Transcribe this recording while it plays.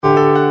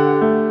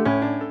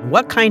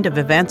what kind of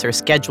events are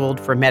scheduled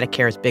for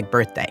Medicare's big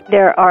birthday?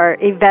 There are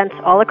events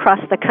all across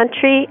the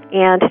country,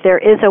 and there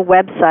is a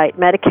website,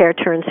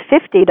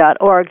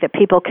 MedicareTurns50.org, that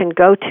people can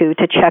go to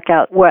check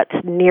out what's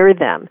near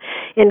them.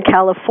 In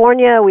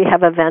California, we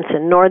have events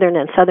in Northern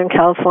and Southern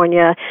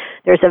California.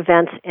 There's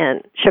events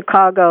in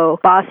Chicago,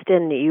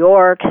 Boston, New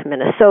York,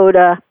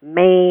 Minnesota,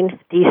 Maine,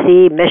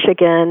 D.C.,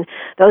 Michigan.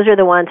 Those are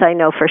the ones I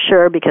know for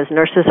sure because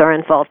nurses are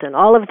involved in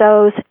all of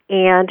those.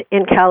 And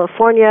in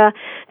California,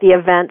 the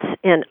events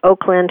in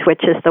Oakland,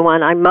 which is the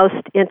one I'm most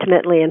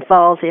intimately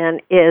involved in,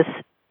 is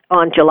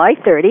on July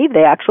 30,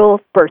 the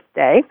actual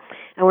birthday.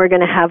 And we're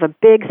going to have a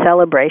big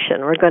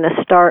celebration. We're going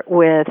to start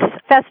with a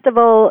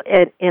festival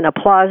in a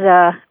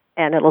plaza,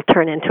 and it'll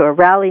turn into a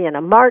rally and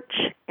a march.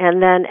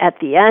 And then at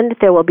the end,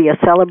 there will be a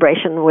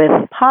celebration with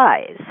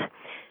pies.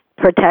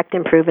 Protect,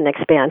 Improve, and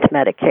Expand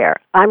Medicare.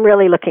 I'm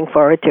really looking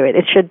forward to it.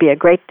 It should be a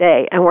great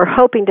day, and we're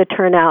hoping to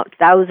turn out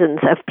thousands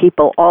of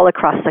people all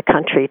across the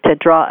country to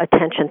draw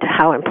attention to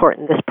how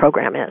important this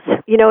program is.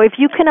 You know, if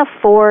you can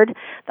afford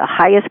the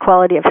highest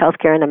quality of health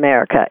care in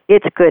America,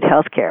 it's good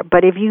health care.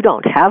 But if you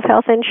don't have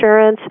health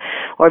insurance,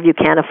 or if you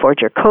can't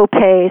afford your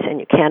co-pays and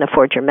you can't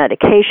afford your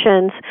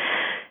medications,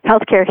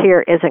 health care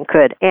here isn't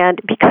good. And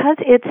because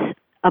it's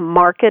a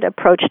market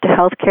approach to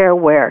healthcare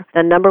where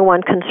the number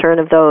one concern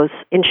of those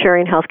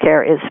insuring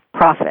healthcare is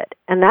profit.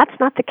 And that's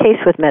not the case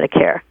with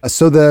Medicare.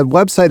 So the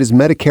website is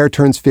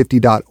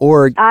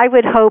MedicareTurns50.org. I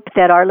would hope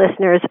that our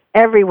listeners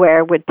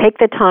everywhere would take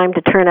the time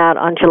to turn out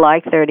on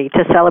July 30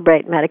 to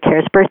celebrate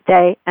Medicare's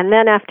birthday, and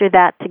then after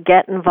that to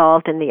get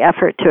involved in the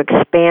effort to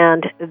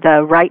expand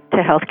the right to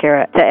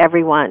healthcare to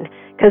everyone.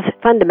 Because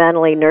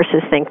fundamentally,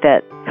 nurses think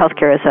that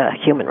healthcare is a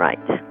human right.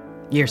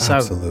 You're so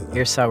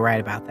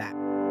right about that.